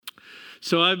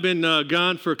So I've been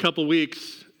gone for a couple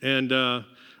weeks, and I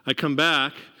come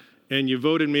back, and you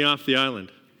voted me off the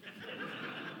island.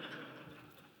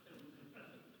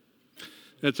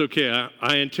 That's okay.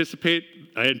 I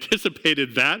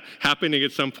anticipated that happening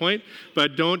at some point,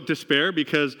 but don't despair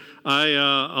because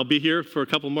I'll be here for a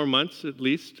couple more months at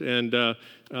least. And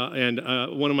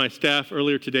one of my staff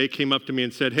earlier today came up to me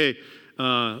and said, "Hey,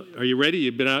 are you ready?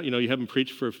 You've been out. You haven't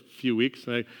preached for a few weeks."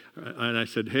 And I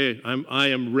said, "Hey, I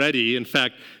am ready. In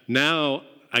fact, now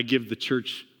I give the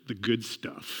church the good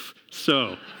stuff.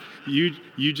 So you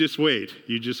just wait.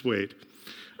 You just wait."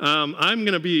 I'm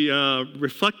going to be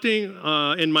reflecting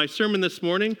in my sermon this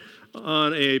morning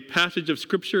on a passage of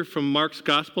Scripture from Mark's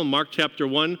Gospel, Mark chapter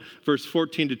 1, verse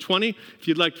 14 to 20. If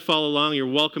you'd like to follow along, you're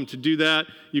welcome to do that.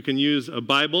 You can use a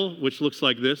Bible, which looks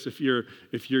like this. If you're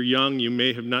young, you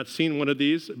may have not seen one of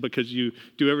these because you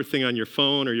do everything on your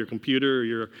phone or your computer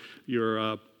or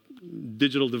your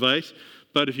digital device.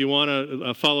 But if you want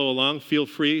to follow along, feel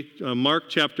free. Mark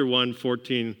chapter 1,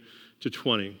 14 to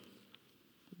 20.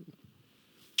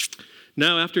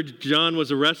 Now, after John was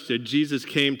arrested, Jesus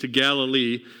came to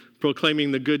Galilee,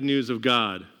 proclaiming the good news of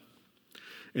God,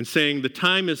 and saying, "The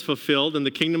time is fulfilled, and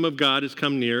the kingdom of God has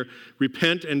come near.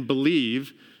 Repent and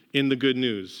believe in the good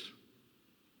news."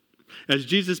 As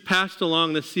Jesus passed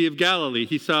along the Sea of Galilee,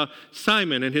 he saw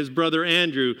Simon and his brother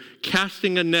Andrew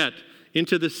casting a net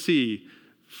into the sea,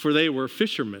 for they were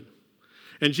fishermen.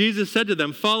 And Jesus said to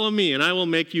them, "Follow me, and I will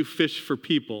make you fish for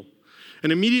people."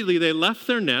 And immediately they left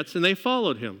their nets, and they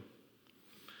followed him.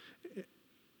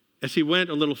 As he went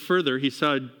a little further, he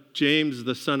saw James,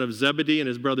 the son of Zebedee, and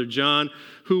his brother John,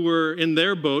 who were in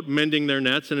their boat mending their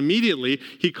nets. And immediately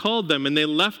he called them, and they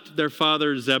left their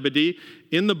father Zebedee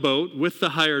in the boat with the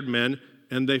hired men,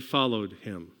 and they followed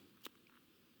him.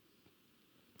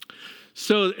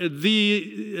 So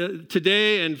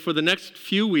today and for the next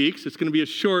few weeks, it's going to be a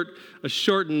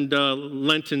shortened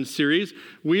Lenten series.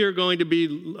 We are going to be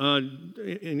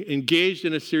engaged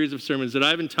in a series of sermons that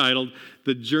I've entitled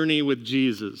 "The Journey with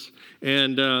Jesus."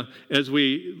 And as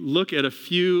we look at a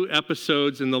few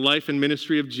episodes in the life and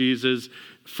ministry of Jesus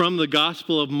from the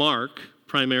Gospel of Mark,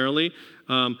 primarily,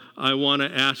 I want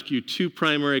to ask you two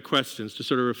primary questions to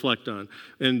sort of reflect on.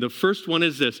 And the first one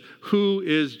is this: who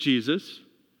is Jesus?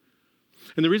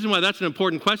 And the reason why that's an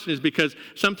important question is because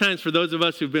sometimes for those of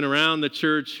us who've been around the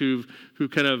church, who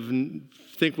kind of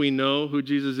think we know who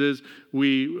Jesus is,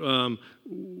 we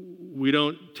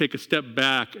don't take a step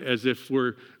back as if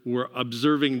we're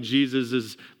observing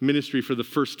Jesus' ministry for the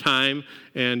first time.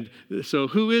 And so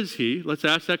who is he? Let's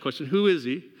ask that question. Who is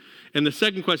he? And the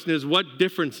second question is, what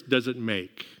difference does it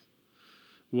make?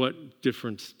 What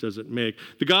difference does it make?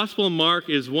 The Gospel of Mark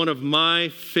is one of my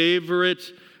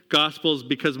favorite Gospels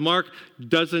because Mark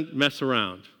doesn't mess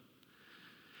around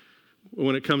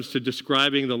when it comes to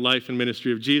describing the life and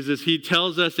ministry of Jesus. He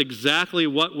tells us exactly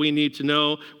what we need to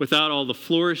know without all the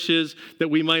flourishes that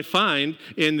we might find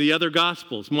in the other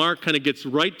Gospels. Mark kind of gets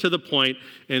right to the point,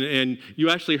 and you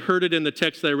actually heard it in the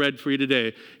text that I read for you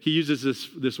today. He uses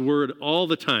this word all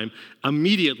the time.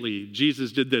 Immediately,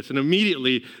 Jesus did this, and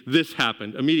immediately this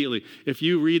happened. Immediately. If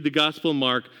you read the Gospel of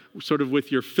Mark sort of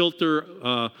with your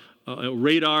filter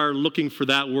radar looking for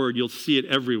that word, you'll see it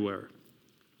everywhere.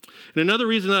 And another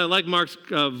reason that I like Mark's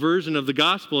version of the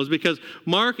gospel is because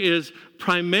Mark is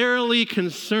primarily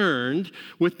concerned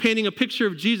with painting a picture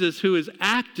of Jesus who is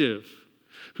active,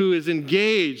 who is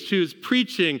engaged, who is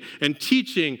preaching and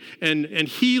teaching and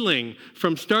healing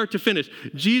from start to finish.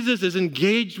 Jesus is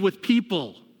engaged with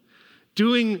people,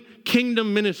 doing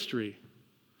kingdom ministry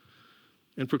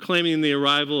and proclaiming the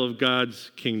arrival of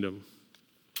God's kingdom.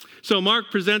 So Mark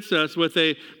presents us with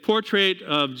a portrait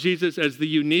of Jesus as the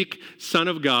unique Son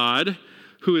of God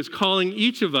who is calling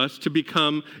each of us to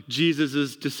become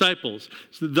Jesus' disciples.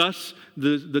 So thus,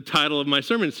 the title of my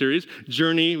sermon series,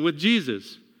 Journey with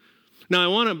Jesus.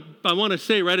 Now, I want to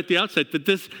say right at the outset that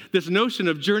this notion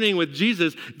of journeying with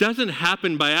Jesus doesn't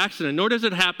happen by accident, nor does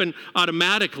it happen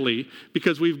automatically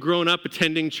because we've grown up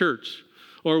attending church,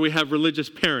 or we have religious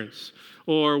parents,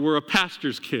 or we're a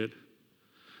pastor's kid.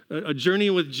 A journey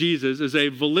with Jesus is a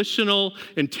volitional,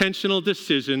 intentional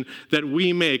decision that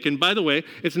we make. And by the way,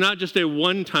 it's not just a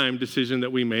one-time decision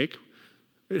that we make.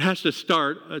 It has to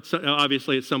start,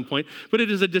 obviously, at some point. But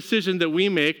it is a decision that we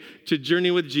make to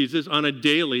journey with Jesus on a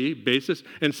daily basis,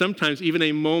 and sometimes even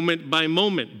a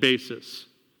moment-by-moment basis.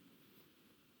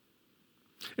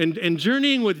 And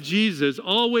journeying with Jesus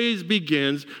always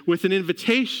begins with an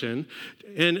invitation,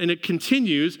 and it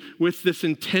continues with this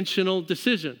intentional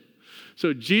decision.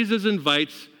 So Jesus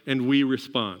invites, and we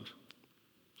respond.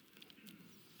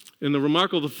 And the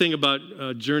remarkable thing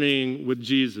about journeying with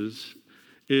Jesus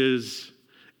is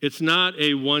it's not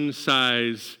a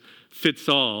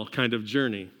one-size-fits-all kind of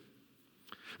journey.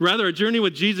 Rather, a journey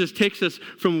with Jesus takes us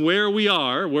from where we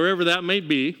are, wherever that may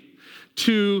be,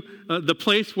 to the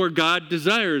place where God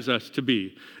desires us to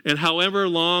be. And however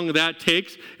long that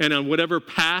takes, and on whatever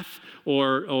path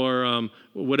or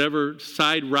whatever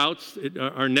side routes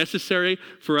are necessary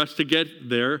for us to get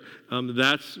there,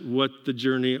 that's what the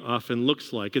journey often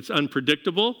looks like. It's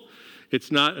unpredictable.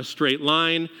 It's not a straight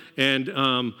line, and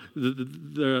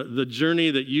the journey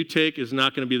that you take is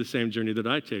not going to be the same journey that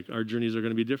I take. Our journeys are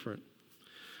going to be different.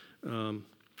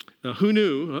 Who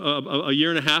knew a year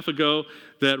and a half ago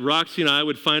that Roxy and I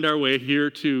would find our way here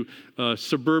to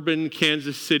suburban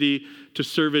Kansas City to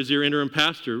serve as your interim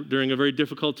pastor during a very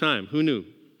difficult time? Who knew?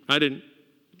 I didn't.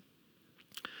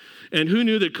 And who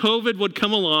knew that COVID would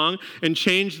come along and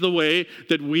change the way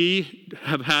that we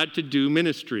have had to do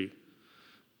ministry?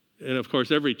 And of course,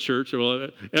 every church, well,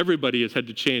 everybody has had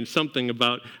to change something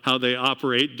about how they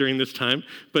operate during this time.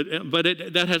 But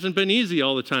that hasn't been easy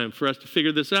all the time for us to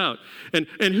figure this out. And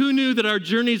who knew that our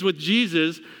journeys with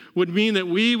Jesus would mean that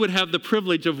we would have the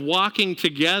privilege of walking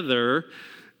together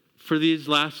for these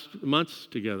last months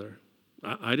together?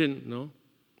 I didn't know.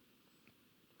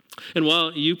 And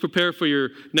while you prepare for your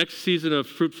next season of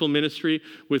fruitful ministry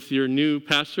with your new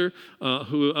pastor,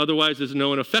 who otherwise is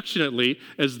known affectionately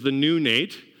as the new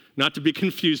Nate, not to be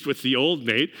confused with the old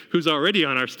Nate, who's already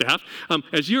on our staff.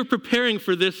 As you're preparing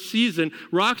for this season,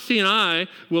 Roxy and I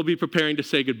will be preparing to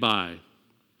say goodbye.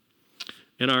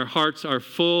 And our hearts are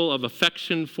full of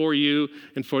affection for you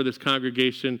and for this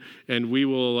congregation, and we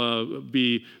will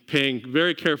be paying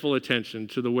very careful attention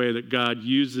to the way that God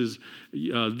uses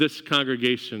this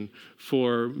congregation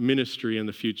for ministry in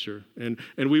the future. And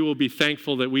we will be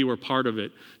thankful that we were part of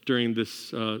it during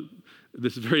this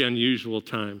very unusual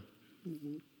time.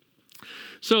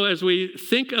 So as we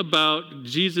think about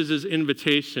Jesus'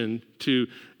 invitation to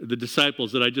the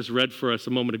disciples that I just read for us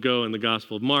a moment ago in the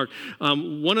Gospel of Mark,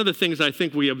 one of the things I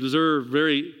think we observe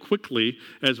very quickly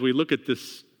as we look at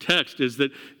this text is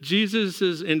that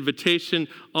Jesus' invitation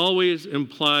always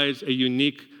implies a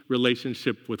unique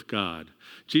relationship with God.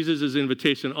 Jesus'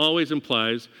 invitation always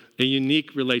implies a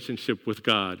unique relationship with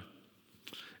God.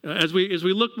 As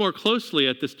we look more closely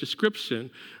at this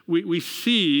description, we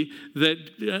see that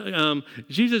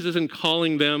Jesus isn't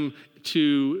calling them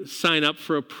to sign up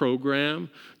for a program.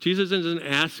 Jesus isn't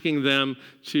asking them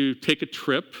to take a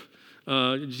trip.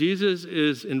 Jesus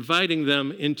is inviting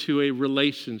them into a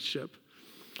relationship.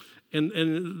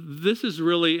 And this is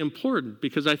really important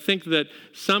because I think that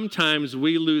sometimes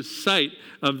we lose sight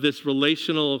of this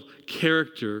relational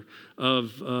character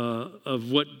of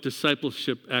what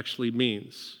discipleship actually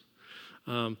means.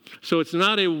 So it's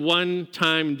not a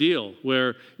one-time deal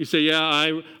where you say,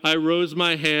 yeah, I rose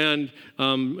my hand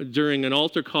during an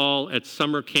altar call at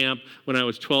summer camp when I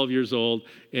was 12 years old,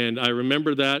 and I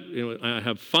remember that. I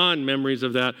have fond memories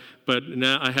of that, but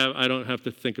now I don't have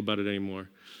to think about it anymore.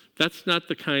 That's not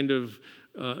the kind of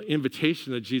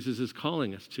invitation that Jesus is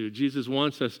calling us to. Jesus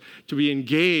wants us to be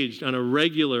engaged on a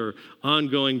regular,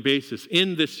 ongoing basis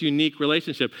in this unique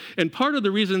relationship. And part of the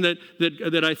reason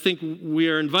that I think we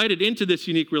are invited into this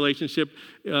unique relationship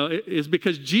is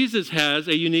because Jesus has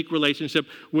a unique relationship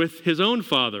with his own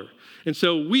Father. And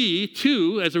so we,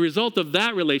 too, as a result of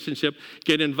that relationship,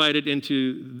 get invited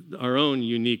into our own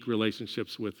unique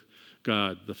relationships with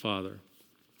God the Father.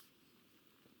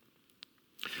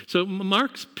 So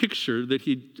Mark's picture that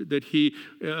he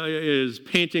is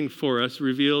painting for us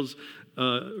reveals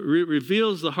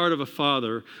the heart of a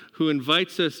father who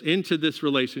invites us into this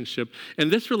relationship. And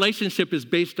this relationship is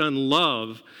based on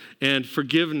love and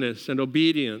forgiveness and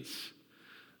obedience.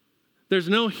 There's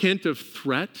no hint of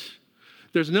threat.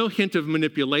 There's no hint of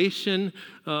manipulation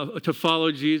to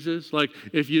follow Jesus. Like,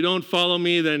 if you don't follow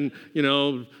me, then,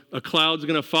 a cloud's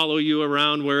going to follow you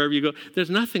around wherever you go.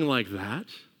 There's nothing like that.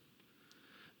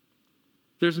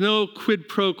 There's no quid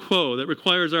pro quo that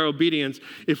requires our obedience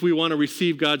if we want to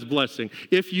receive God's blessing.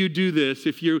 If you do this,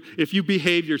 if you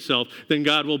behave yourself, then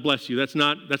God will bless you. That's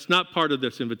not part of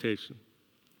this invitation.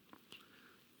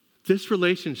 This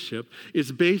relationship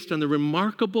is based on the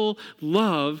remarkable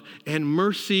love and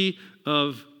mercy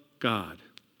of God.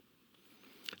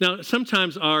 Now,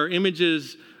 sometimes our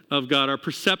images of God, our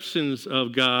perceptions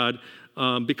of God,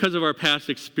 because of our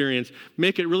past experience,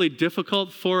 make it really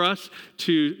difficult for us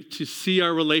to see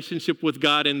our relationship with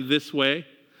God in this way.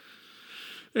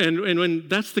 And when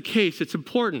that's the case, it's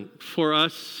important for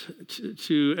us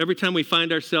to every time we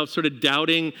find ourselves sort of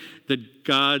doubting that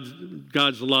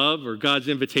God's love or God's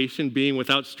invitation being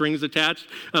without strings attached,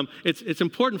 it's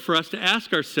important for us to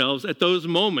ask ourselves at those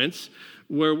moments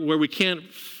where we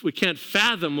can't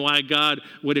fathom why God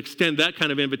would extend that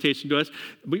kind of invitation to us,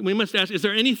 we must ask, is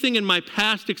there anything in my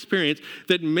past experience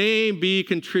that may be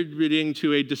contributing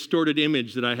to a distorted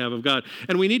image that I have of God?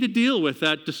 And we need to deal with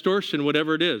that distortion,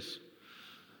 whatever it is.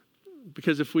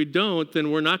 Because if we don't, then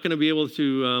we're not going to be able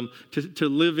to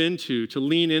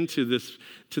lean into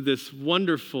this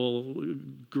wonderful,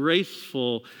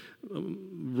 graceful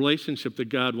relationship that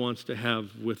God wants to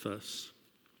have with us.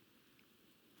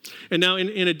 And now,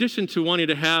 in addition to wanting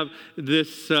to have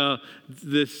this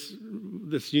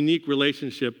unique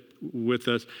relationship with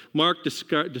us, Mark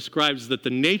describes that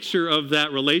the nature of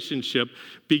that relationship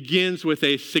begins with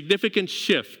a significant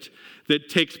shift that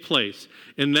takes place.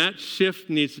 And that shift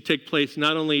needs to take place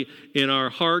not only in our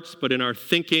hearts, but in our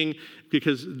thinking,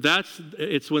 because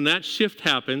it's when that shift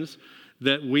happens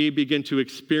that we begin to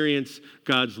experience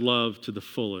God's love to the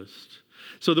fullest.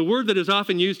 So the word that is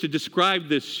often used to describe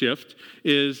this shift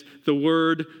is the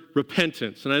word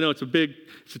repentance. And I know it's a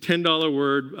 $10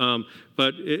 word,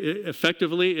 but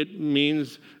effectively it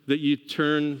means that you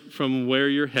turn from where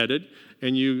you're headed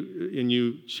and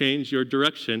you change your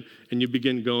direction and you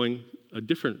begin going a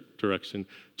different direction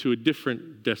to a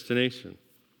different destination.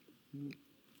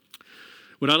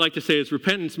 What I like to say is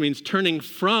repentance means turning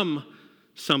from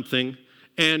something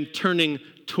and turning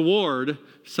toward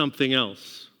something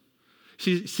else.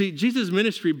 See, Jesus'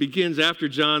 ministry begins after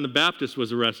John the Baptist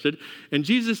was arrested, and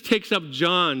Jesus takes up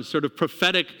John's sort of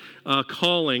prophetic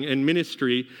calling and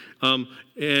ministry,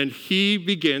 and he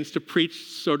begins to preach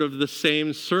sort of the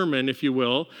same sermon, if you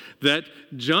will, that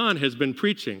John has been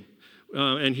preaching.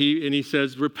 And he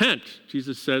says, repent.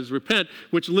 Jesus says, repent,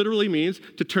 which literally means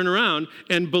to turn around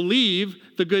and believe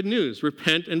the good news.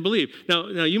 Repent and believe. Now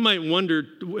you might wonder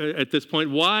at this point,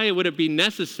 why would it be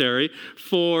necessary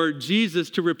for Jesus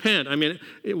to repent? I mean,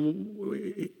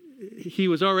 he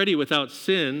was already without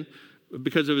sin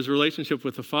because of his relationship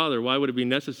with the Father. Why would it be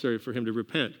necessary for him to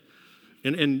repent?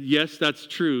 And yes, that's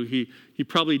true. He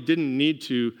probably didn't need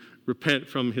to repent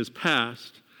from his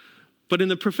past. But in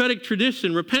the prophetic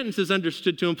tradition, repentance is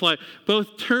understood to imply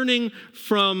both turning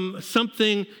from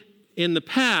something in the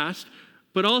past,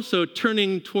 but also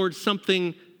turning towards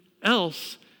something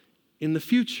else in the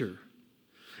future.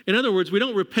 In other words, we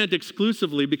don't repent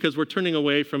exclusively because we're turning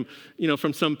away from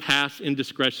some past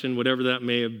indiscretion, whatever that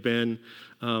may have been.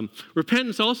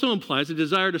 Repentance also implies a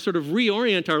desire to sort of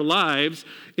reorient our lives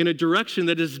in a direction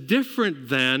that is different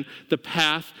than the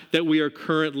path that we are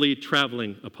currently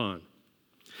traveling upon.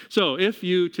 So if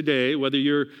you today, whether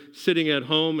you're sitting at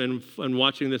home and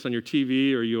watching this on your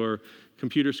TV or your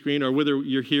computer screen, or whether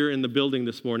you're here in the building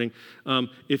this morning,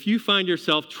 if you find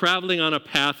yourself traveling on a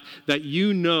path that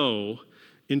you know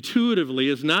intuitively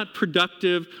is not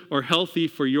productive or healthy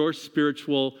for your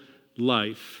spiritual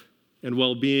life and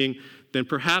well-being, then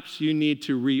perhaps you need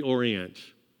to reorient.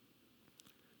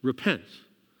 Repent.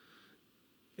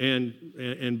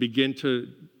 And begin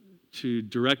to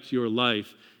direct your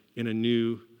life in a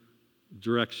new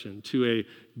direction, to a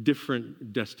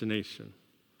different destination.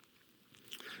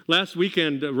 Last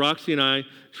weekend, Roxy and I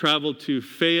traveled to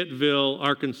Fayetteville,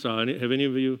 Arkansas. Have any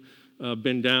of you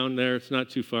been down there? It's not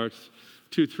too far. It's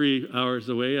 2-3 hours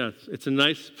away. Yeah, it's a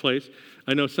nice place.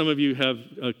 I know some of you have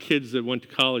kids that went to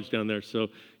college down there, so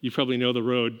you probably know the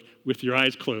road with your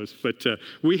eyes closed. But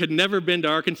we had never been to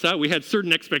Arkansas. We had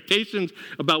certain expectations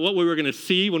about what we were going to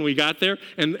see when we got there,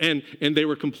 and they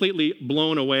were completely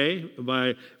blown away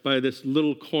by this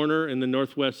little corner in the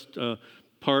northwest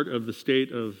part of the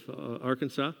state of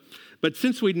Arkansas. But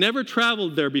since we'd never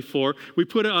traveled there before, we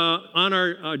put on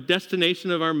our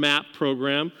destination of our map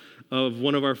program of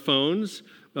one of our phones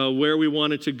where we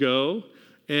wanted to go,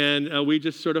 and we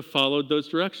just sort of followed those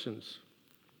directions.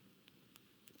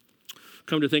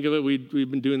 Come to think of it, we've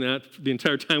been doing that the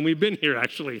entire time we've been here,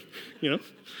 actually.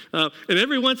 And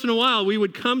every once in a while, we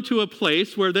would come to a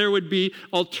place where there would be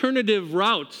alternative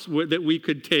routes that we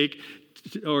could take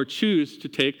or choose to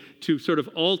take to sort of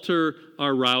alter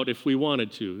our route if we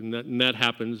wanted to. And that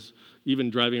happens even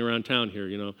driving around town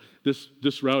here.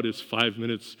 This route is 5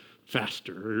 minutes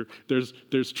faster. Or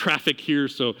there's traffic here,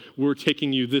 so we're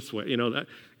taking you this way.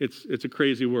 It's a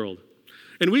crazy world.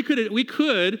 And we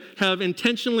could have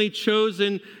intentionally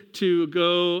chosen to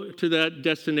go to that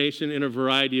destination in a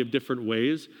variety of different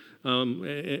ways.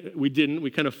 We didn't. We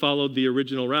kind of followed the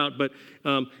original route. But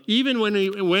even when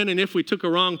and if we took a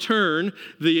wrong turn,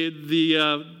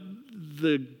 the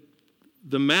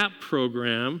map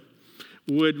program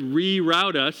would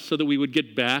reroute us so that we would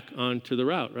get back onto the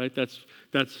route. Right?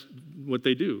 That's what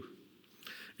they do.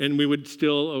 and we would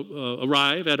still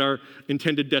arrive at our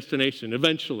intended destination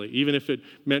eventually, even if it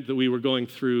meant that we were going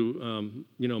through,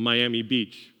 Miami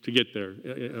Beach to get there.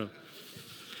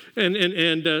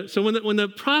 So when the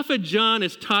prophet John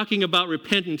is talking about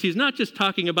repentance, he's not just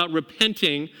talking about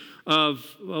repenting of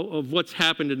what's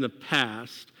happened in the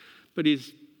past, but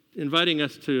he's inviting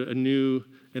us to a new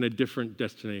and a different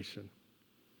destination.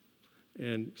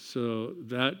 And so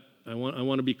that I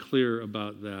want to be clear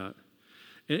about that.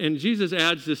 And Jesus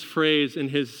adds this phrase in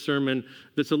his sermon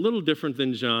that's a little different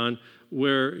than John,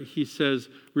 where he says,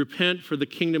 repent for the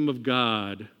kingdom of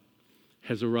God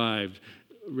has arrived.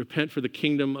 Repent for the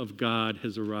kingdom of God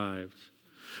has arrived.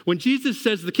 When Jesus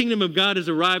says the kingdom of God has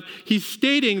arrived, he's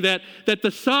stating that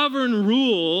the sovereign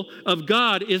rule of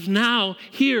God is now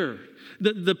here.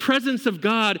 The presence of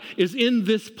God is in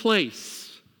this place.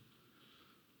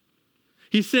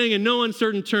 He's saying in no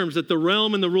uncertain terms that the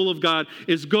realm and the rule of God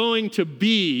is going to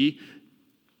be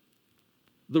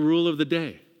the rule of the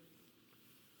day.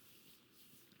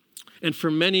 And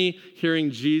for many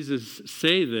hearing Jesus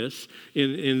say this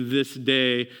in this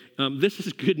day, this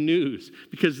is good news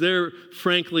because they're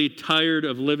frankly tired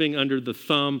of living under the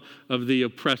thumb of the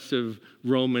oppressive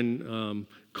Roman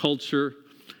culture,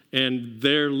 and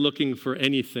they're looking for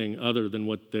anything other than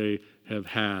what they have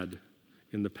had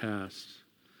in the past.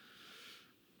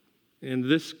 And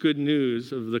this good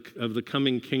news of the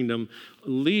coming kingdom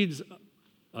leads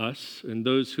us and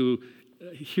those who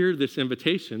hear this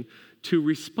invitation to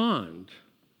respond.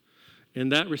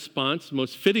 And that response,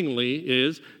 most fittingly,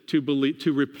 is to believe,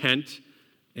 to repent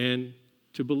and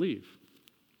to believe.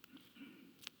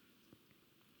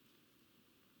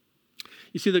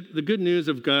 You see, the good news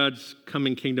of God's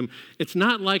coming kingdom, it's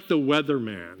not like the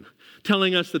weatherman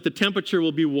telling us that the temperature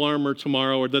will be warmer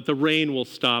tomorrow or that the rain will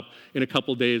stop in a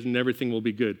couple days and everything will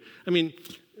be good. I mean,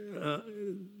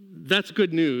 that's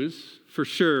good news for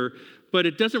sure, but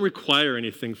it doesn't require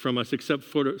anything from us except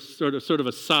for sort of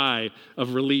a sigh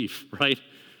of relief, right?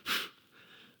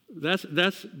 That's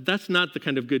not the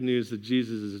kind of good news that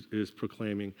Jesus is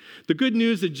proclaiming. The good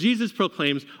news that Jesus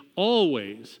proclaims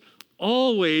always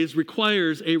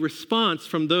requires a response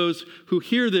from those who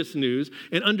hear this news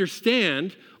and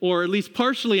understand, or at least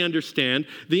partially understand,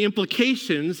 the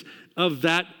implications of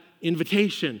that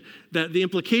invitation. That the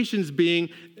implications being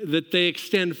that they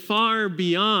extend far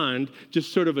beyond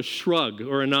just sort of a shrug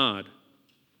or a nod.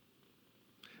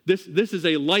 This is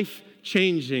a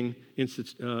life-changing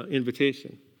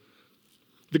invitation.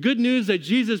 The good news that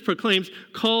Jesus proclaims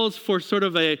calls for sort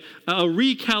of a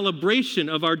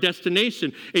recalibration of our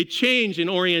destination, a change in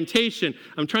orientation.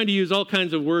 I'm trying to use all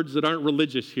kinds of words that aren't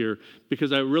religious here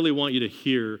because I really want you to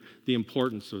hear the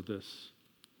importance of this.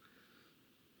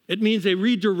 It means a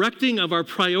redirecting of our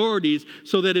priorities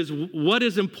so that what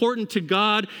is important to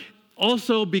God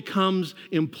also becomes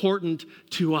important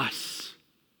to us.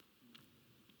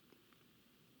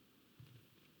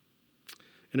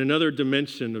 And another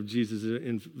dimension of Jesus'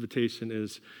 invitation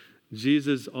is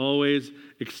Jesus always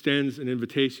extends an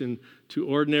invitation to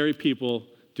ordinary people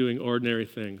doing ordinary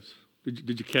things.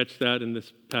 Did you catch that in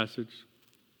this passage?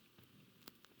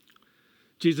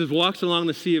 Jesus walks along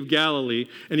the Sea of Galilee,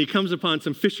 and he comes upon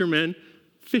some fishermen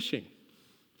fishing.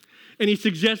 And he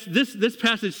suggests, this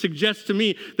passage suggests to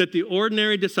me that the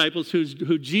ordinary disciples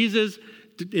who Jesus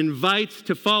invites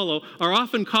to follow are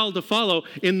often called to follow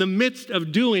in the midst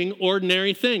of doing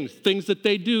ordinary things that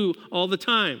they do all the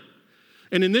time.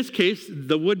 And in this case,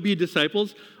 the would-be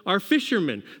disciples are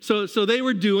fishermen. So they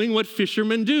were doing what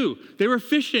fishermen do. They were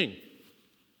fishing,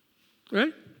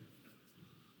 right?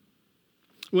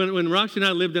 When Roxy and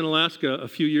I lived in Alaska a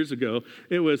few years ago,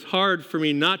 it was hard for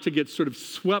me not to get sort of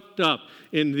swept up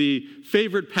in the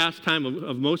favorite pastime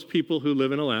of most people who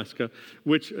live in Alaska,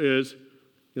 which is,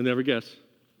 you'll never guess,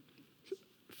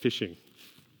 fishing.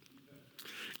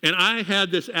 And I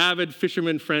had this avid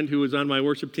fisherman friend who was on my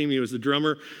worship team. He was the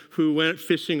drummer who went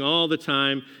fishing all the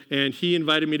time, and he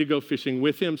invited me to go fishing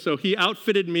with him. So he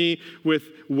outfitted me with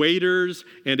waders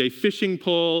and a fishing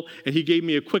pole, and he gave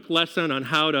me a quick lesson on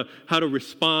how to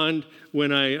respond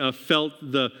when I felt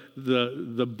the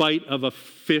bite of a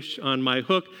fish on my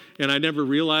hook. And I never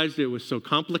realized it was so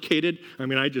complicated. I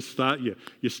mean, I just thought you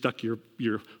stuck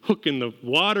your hook in the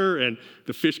water, and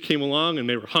the fish came along, and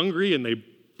they were hungry, and they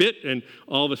bit, and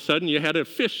all of a sudden you had a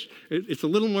fish. It's a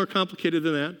little more complicated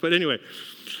than that. But anyway,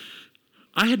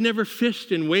 I had never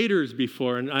fished in waders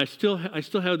before, and I still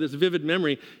have this vivid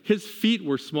memory. His feet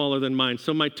were smaller than mine,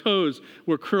 so my toes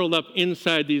were curled up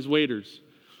inside these waders.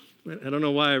 I don't know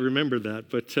why I remember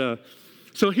that, but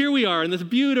so here we are in this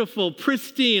beautiful,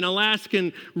 pristine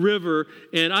Alaskan river,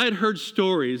 and I had heard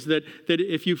stories that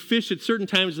if you fish at certain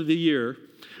times of the year,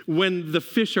 when the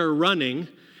fish are running,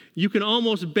 you can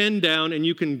almost bend down and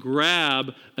you can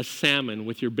grab a salmon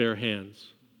with your bare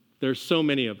hands. There's so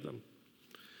many of them.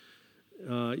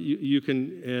 You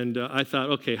can, and I thought,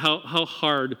 okay, how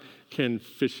hard can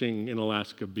fishing in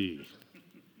Alaska be?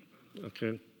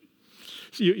 Okay.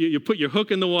 So you put your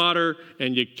hook in the water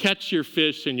and you catch your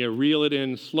fish and you reel it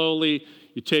in slowly.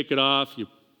 You take it off, you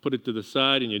put it to the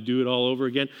side, and you do it all over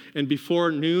again. And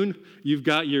before noon, you've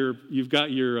got your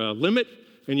limit,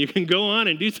 and you can go on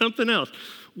and do something else.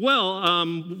 Well,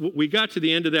 we got to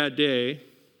the end of that day,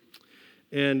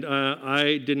 and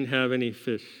I didn't have any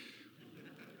fish.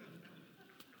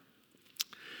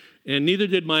 And neither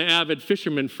did my avid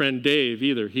fisherman friend Dave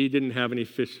either. He didn't have any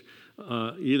fish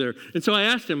either. And so I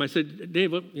asked him, I said,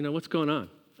 Dave, what's going on?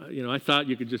 I thought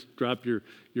you could just drop your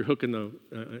hook in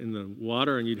the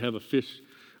water and you'd have a fish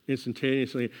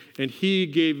instantaneously. And he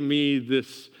gave me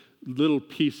this little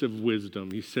piece of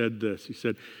wisdom. He said this. He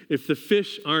said, if the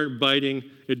fish aren't biting,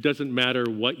 it doesn't matter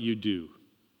what you do.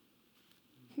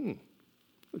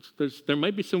 There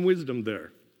might be some wisdom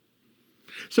there.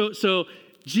 So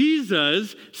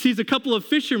Jesus sees a couple of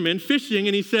fishermen fishing,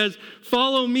 and he says,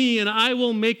 follow me, and I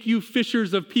will make you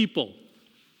fishers of people.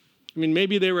 I mean,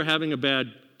 maybe they were having a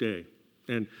bad day,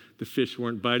 and the fish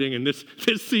weren't biting, and this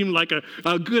seemed like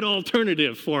a good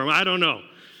alternative for them. I don't know.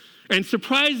 And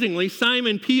surprisingly,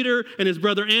 Simon Peter and his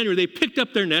brother Andrew, they picked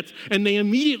up their nets, and they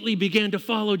immediately began to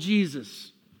follow Jesus.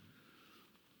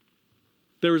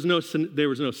 There was no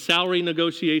salary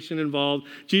negotiation involved.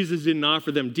 Jesus didn't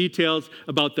offer them details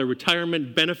about their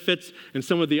retirement benefits and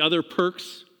some of the other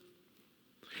perks.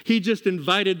 He just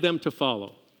invited them to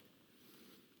follow.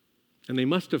 And they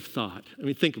must have thought,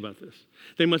 think about this.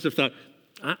 They must have thought,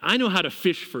 I know how to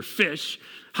fish for fish.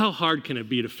 How hard can it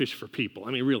be to fish for people?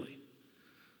 Really.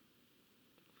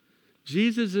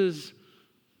 Jesus'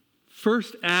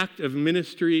 first act of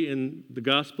ministry in the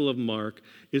Gospel of Mark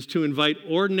is to invite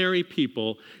ordinary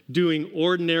people doing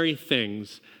ordinary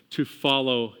things to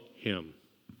follow him.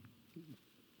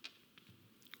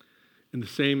 And the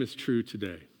same is true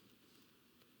today.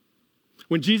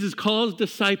 When Jesus calls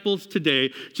disciples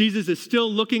today, Jesus is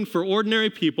still looking for ordinary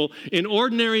people in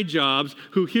ordinary jobs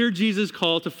who hear Jesus'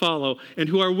 call to follow and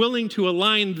who are willing to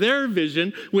align their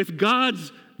vision with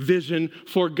God's vision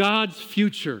for God's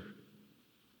future.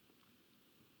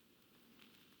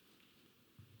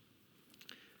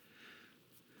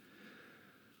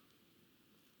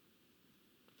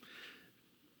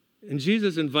 And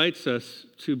Jesus invites us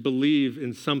to believe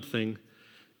in something,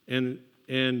 and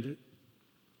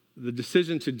the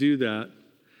decision to do that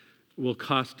will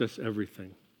cost us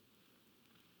everything.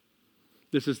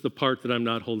 This is the part that I'm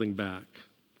not holding back.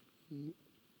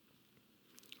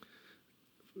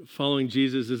 Following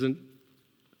Jesus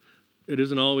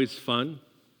isn't always fun.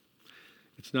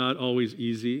 It's not always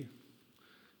easy.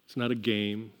 It's not a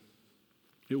game.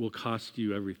 It will cost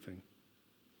you everything.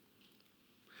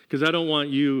 Because I don't want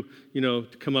you, to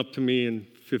come up to me in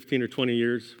 15 or 20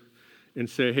 years and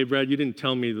say, hey, Brad, you didn't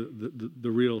tell me the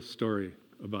real story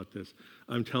about this.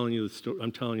 I'm telling you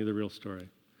the real story.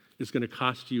 It's going to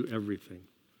cost you everything.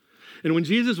 And when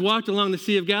Jesus walked along the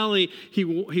Sea of Galilee, he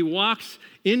walks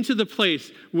into the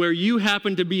place where you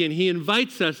happen to be, and he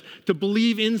invites us to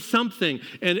believe in something.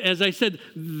 And as I said,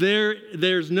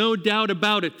 there's no doubt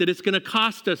about it that it's going to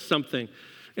cost us something.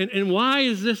 And why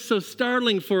is this so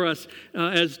startling for us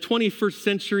as 21st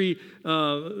century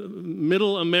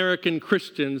middle American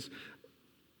Christians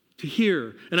to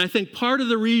hear? And I think part of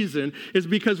the reason is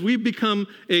because we've become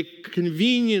a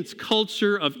convenience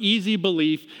culture of easy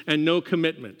belief and no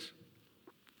commitment.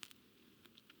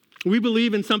 We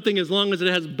believe in something as long as it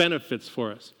has benefits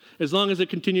for us, as long as it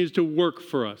continues to work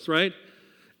for us, right?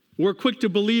 We're quick to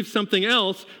believe something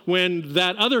else when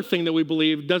that other thing that we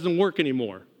believe doesn't work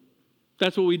anymore.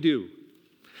 That's what we do.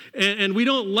 And we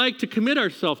don't like to commit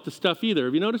ourselves to stuff either.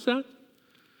 Have you noticed that?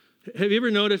 Have you ever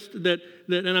noticed that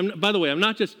by the way, I'm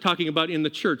not just talking about in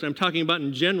the church. I'm talking about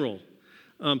in general.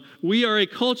 We are a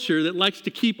culture that likes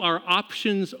to keep our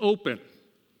options open.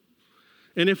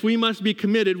 And if we must be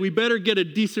committed, we better get a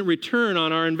decent return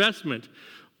on our investment,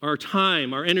 our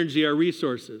time, our energy, our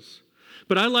resources.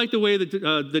 But I like the way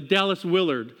that Dallas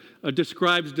Willard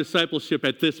describes discipleship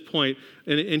at this point.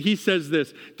 And he says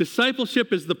this: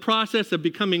 discipleship is the process of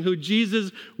becoming who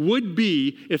Jesus would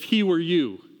be if he were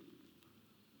you.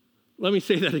 Let me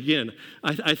say that again.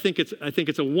 I think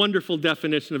it's a wonderful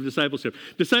definition of discipleship.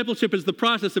 Discipleship is the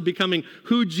process of becoming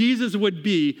who Jesus would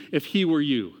be if he were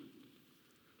you.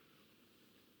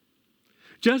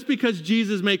 Just because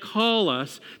Jesus may call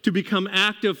us to become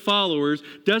active followers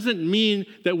doesn't mean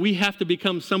that we have to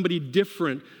become somebody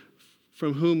different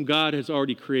from whom God has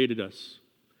already created us.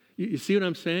 You see what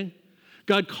I'm saying?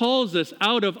 God calls us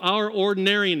out of our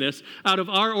ordinariness, out of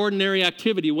our ordinary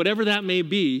activity, whatever that may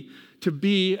be, to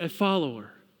be a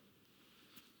follower.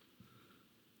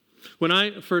 When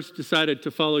I first decided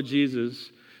to follow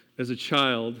Jesus as a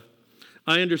child,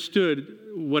 I understood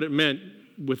what it meant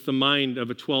with the mind of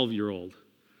a 12-year-old.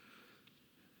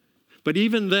 But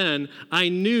even then, I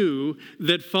knew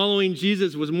that following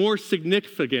Jesus was more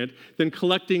significant than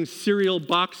collecting cereal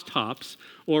box tops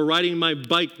or riding my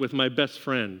bike with my best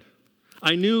friend.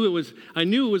 I knew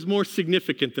it was more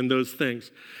significant than those things.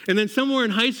 And then somewhere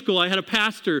in high school, I had a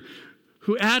pastor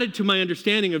who added to my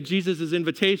understanding of Jesus'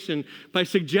 invitation by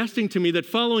suggesting to me that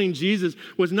following Jesus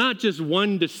was not just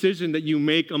one decision that you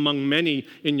make among many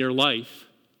in your life,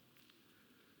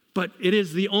 but it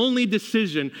is the only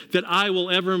decision that I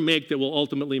will ever make that will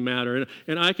ultimately matter.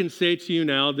 And I can say to you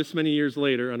now, this many years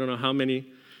later, I don't know how many,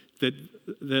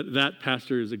 that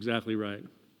pastor is exactly right.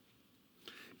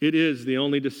 It is the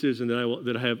only decision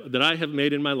that I have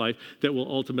made in my life that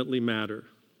will ultimately matter.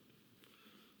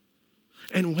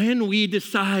 And when we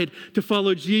decide to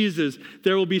follow Jesus,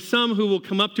 there will be some who will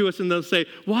come up to us and they'll say,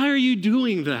 "Why are you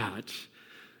doing that?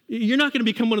 You're not going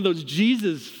to become one of those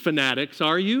Jesus fanatics,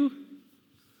 are you?"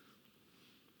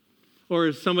 Or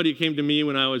as somebody came to me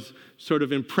when I was sort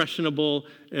of impressionable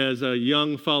as a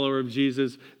young follower of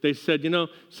Jesus, they said,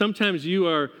 sometimes you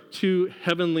are too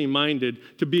heavenly minded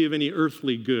to be of any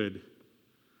earthly good.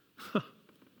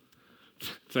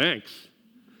 Thanks.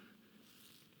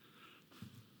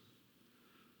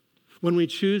 When we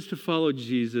choose to follow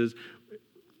Jesus,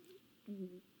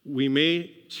 we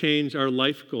may change our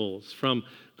life goals from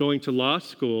going to law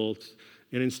school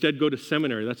and instead go to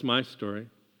seminary. That's my story.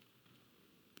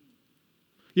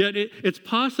 Yet it's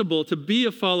possible to be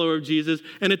a follower of Jesus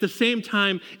and at the same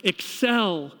time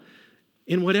excel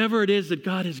in whatever it is that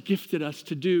God has gifted us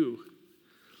to do.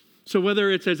 So whether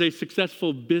it's as a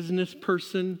successful business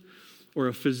person or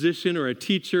a physician or a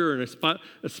teacher or an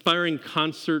aspiring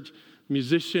concert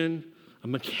musician, a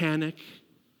mechanic,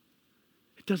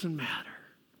 it doesn't matter.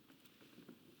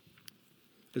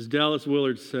 As Dallas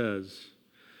Willard says,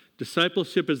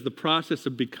 discipleship is the process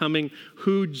of becoming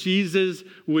who Jesus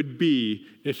would be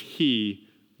if he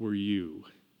were you.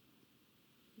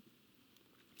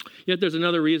 Yet there's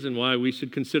another reason why we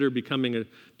should consider becoming a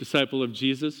disciple of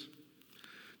Jesus.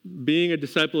 Being a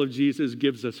disciple of Jesus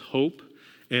gives us hope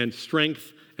and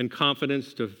strength and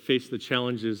confidence to face the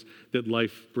challenges that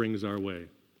life brings our way.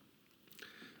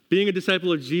 Being a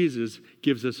disciple of Jesus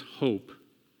gives us hope,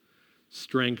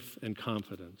 strength, and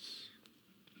confidence.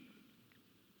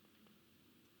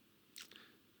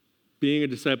 Being a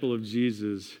disciple of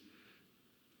Jesus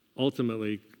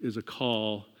ultimately is a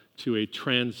call to a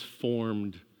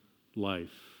transformed life.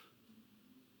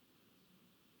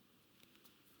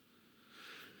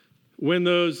 When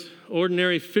those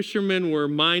ordinary fishermen were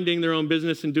minding their own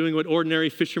business and doing what ordinary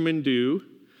fishermen do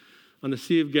on the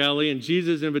Sea of Galilee, and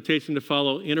Jesus' invitation to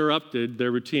follow interrupted their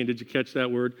routine. Did you catch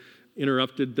that word?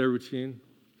 Interrupted their routine?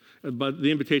 But the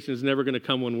invitation is never going to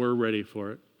come when we're ready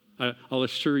for it. I'll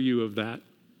assure you of that.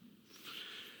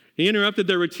 He interrupted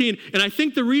their routine. And I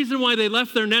think the reason why they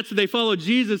left their nets and they followed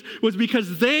Jesus was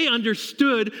because they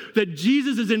understood that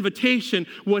Jesus' invitation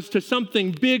was to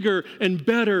something bigger and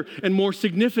better and more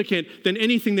significant than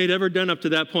anything they'd ever done up to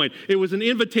that point. It was an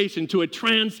invitation to a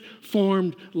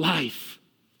transformed life.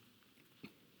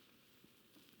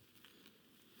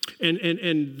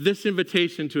 And this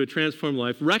invitation to a transformed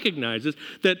life recognizes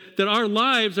that our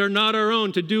lives are not our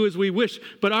own to do as we wish,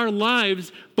 but our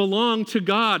lives belong to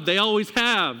God. They always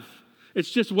have. It's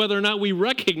just whether or not we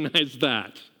recognize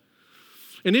that.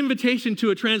 An invitation to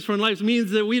a transformed life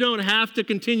means that we don't have to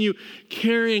continue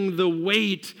carrying the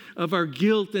weight of our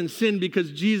guilt and sin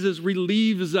because Jesus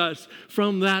relieves us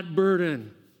from that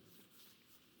burden.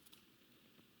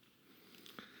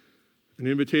 An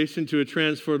invitation to a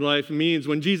transformed life means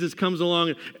when Jesus comes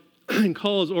along and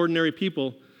calls ordinary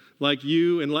people like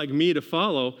you and like me to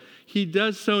follow, he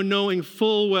does so knowing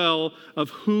full well of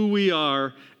who we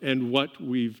are and what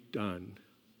we've done.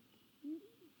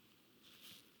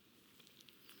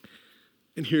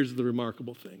 And here's the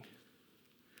remarkable thing.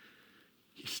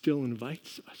 He still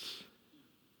invites us.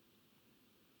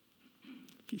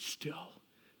 He still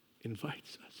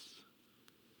invites us.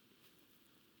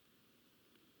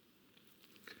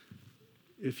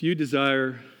 If you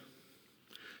desire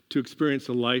to experience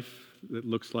a life that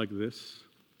looks like this,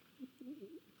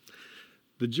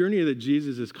 the journey that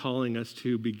Jesus is calling us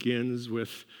to begins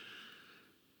with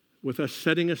us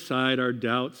setting aside our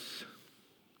doubts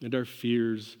and our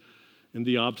fears and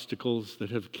the obstacles that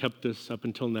have kept us up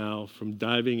until now from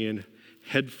diving in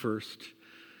headfirst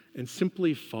and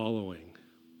simply following.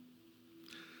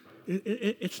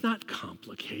 It's not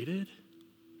complicated.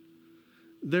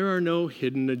 There are no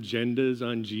hidden agendas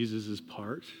on Jesus'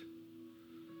 part.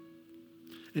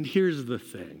 And here's the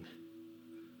thing.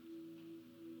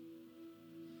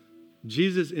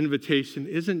 Jesus' invitation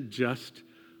isn't just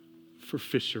for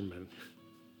fishermen.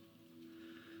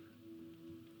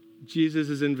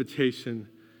 Jesus' invitation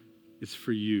is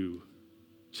for you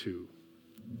too.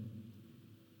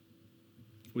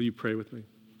 Will you pray with me?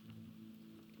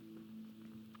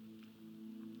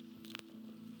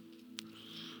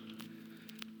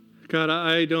 God,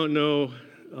 I don't know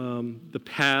the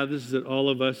paths that all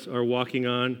of us are walking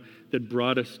on that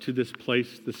brought us to this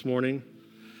place this morning,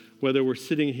 whether we're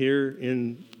sitting here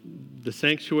in the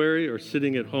sanctuary or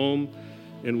sitting at home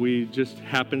and we just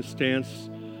happenstance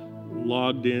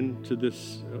logged in to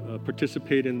this,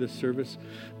 participate in this service.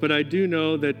 But I do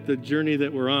know that the journey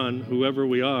that we're on, whoever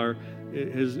we are,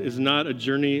 is not a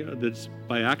journey that's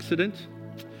by accident.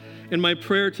 And my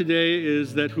prayer today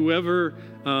is that whoever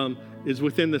is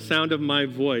within the sound of my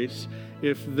voice,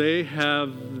 if they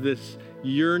have this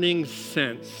yearning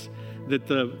sense that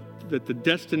the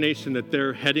destination that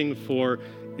they're heading for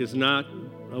is not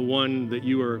a one that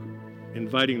you are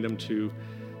inviting them to,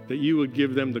 that you would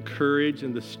give them the courage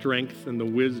and the strength and the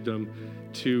wisdom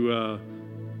to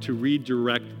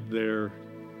redirect their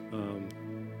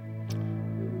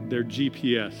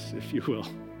GPS, if you will.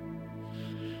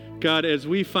 God, as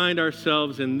we find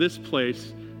ourselves in this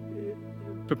place,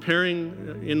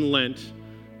 preparing in Lent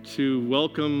to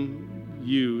welcome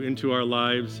you into our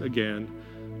lives again,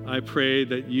 I pray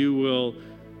that you will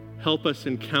help us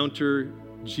encounter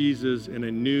Jesus in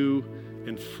a new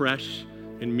and fresh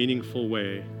and meaningful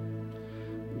way,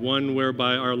 one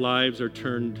whereby our lives are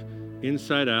turned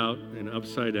inside out and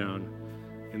upside down.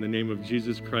 In the name of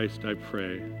Jesus Christ, I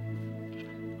pray.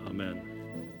 Amen.